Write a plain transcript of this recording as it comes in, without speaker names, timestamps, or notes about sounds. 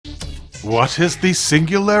What is the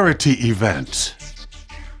Singularity Event?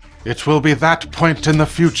 It will be that point in the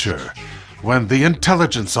future when the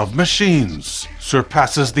intelligence of machines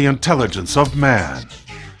surpasses the intelligence of man.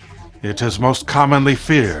 It is most commonly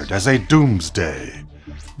feared as a doomsday,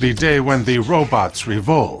 the day when the robots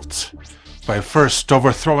revolt by first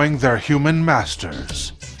overthrowing their human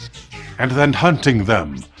masters and then hunting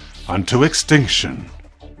them unto extinction.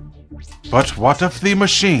 But what if the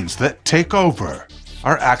machines that take over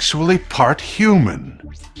are actually part human?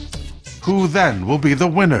 Who then will be the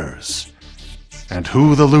winners, and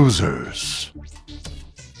who the losers?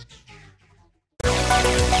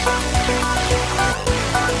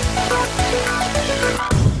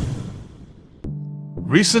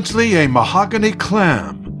 Recently, a mahogany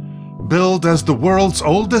clam, billed as the world's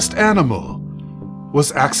oldest animal,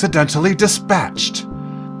 was accidentally dispatched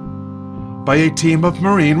by a team of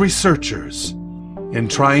marine researchers in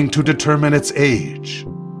trying to determine its age.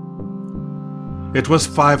 It was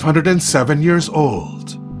 507 years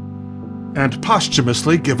old, and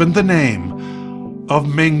posthumously given the name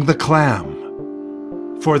of Ming the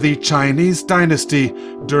Clam, for the Chinese dynasty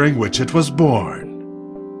during which it was born.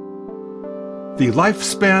 The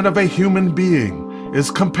lifespan of a human being is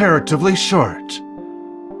comparatively short,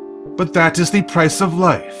 but that is the price of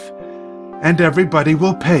life, and everybody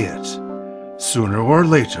will pay it, sooner or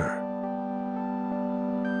later.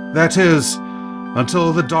 That is,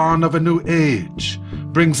 until the dawn of a new age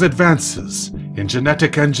brings advances in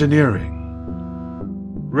genetic engineering.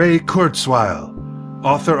 Ray Kurzweil,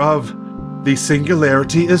 author of The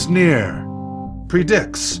Singularity is Near,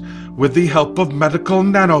 predicts, with the help of medical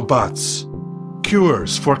nanobots,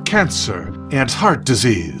 cures for cancer and heart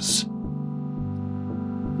disease.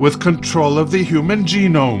 With control of the human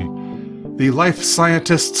genome, the life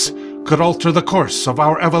scientists could alter the course of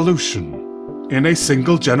our evolution in a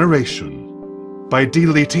single generation by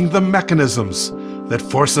deleting the mechanisms that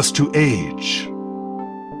force us to age.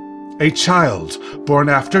 A child born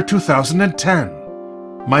after 2010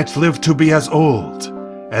 might live to be as old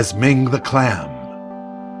as Ming the Clam.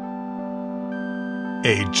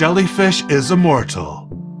 A jellyfish is immortal.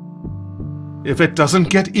 If it doesn't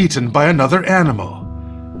get eaten by another animal,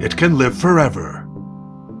 it can live forever.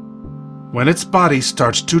 When its body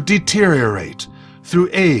starts to deteriorate through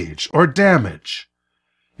age or damage,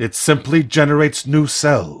 it simply generates new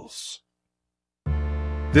cells.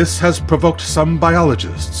 This has provoked some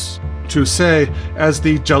biologists to say as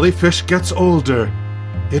the jellyfish gets older,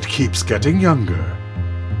 it keeps getting younger.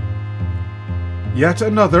 Yet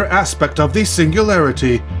another aspect of the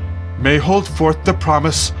singularity may hold forth the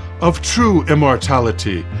promise of true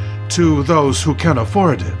immortality to those who can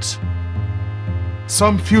afford it.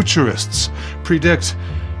 Some futurists predict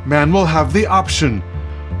man will have the option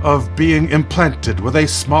of being implanted with a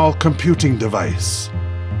small computing device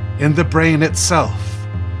in the brain itself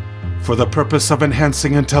for the purpose of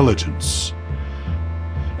enhancing intelligence.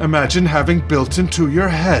 Imagine having built into your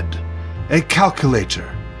head a calculator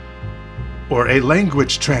or a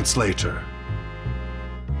language translator.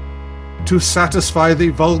 To satisfy the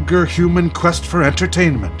vulgar human quest for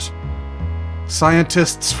entertainment,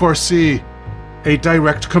 scientists foresee a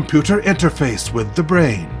direct computer interface with the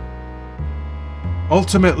brain.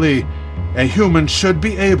 Ultimately, a human should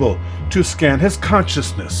be able to scan his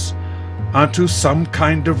consciousness onto some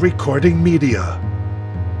kind of recording media,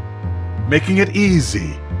 making it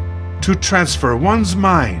easy to transfer one's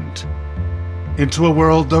mind into a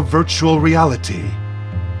world of virtual reality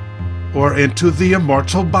or into the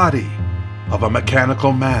immortal body of a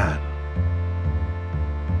mechanical man.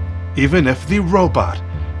 Even if the robot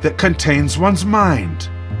that contains one's mind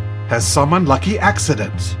has some unlucky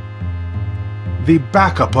accident, the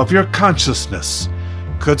backup of your consciousness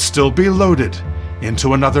could still be loaded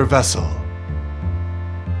into another vessel.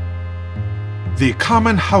 The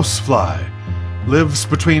common housefly lives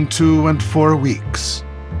between 2 and 4 weeks.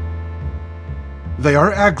 They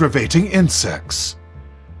are aggravating insects,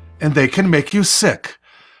 and they can make you sick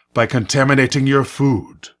by contaminating your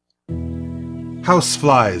food.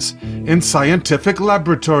 Houseflies in scientific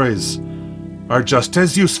laboratories are just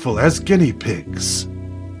as useful as guinea pigs.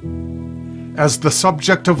 As the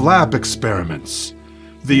subject of lab experiments,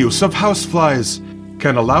 the use of houseflies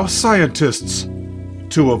can allow scientists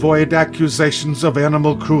to avoid accusations of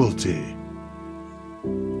animal cruelty.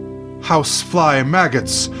 Housefly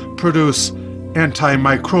maggots produce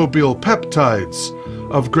antimicrobial peptides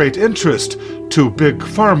of great interest to big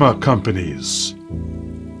pharma companies.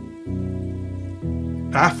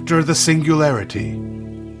 After the singularity,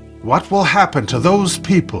 what will happen to those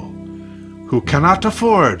people who cannot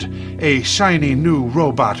afford a shiny new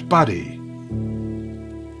robot body?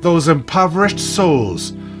 Those impoverished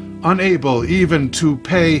souls unable even to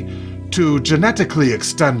pay to genetically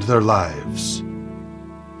extend their lives.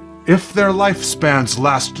 If their lifespans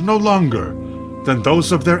last no longer than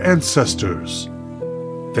those of their ancestors,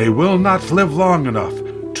 they will not live long enough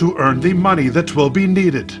to earn the money that will be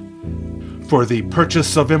needed for the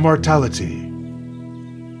purchase of immortality.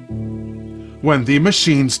 When the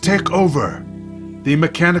machines take over, the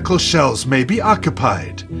mechanical shells may be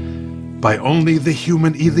occupied by only the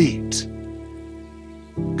human elite,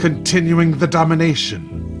 continuing the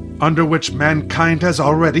domination under which mankind has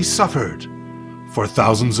already suffered for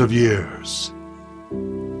thousands of years.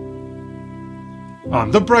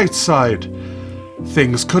 On the bright side,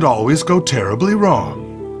 things could always go terribly wrong.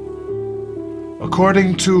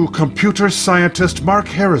 According to computer scientist Mark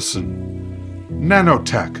Harrison,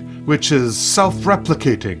 nanotech, which is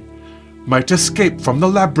self-replicating, might escape from the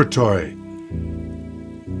laboratory,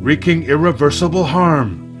 wreaking irreversible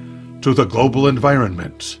harm to the global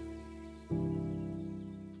environment.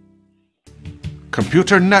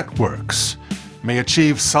 Computer networks may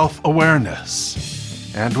achieve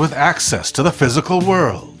self-awareness, and with access to the physical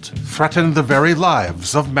world, threaten the very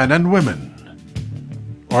lives of men and women.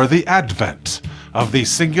 Or the advent of the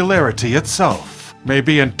singularity itself may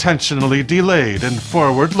be intentionally delayed in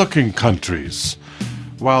forward-looking countries,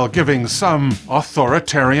 while giving some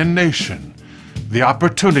authoritarian nation the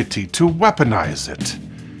opportunity to weaponize it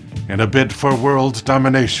in a bid for world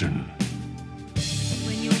domination.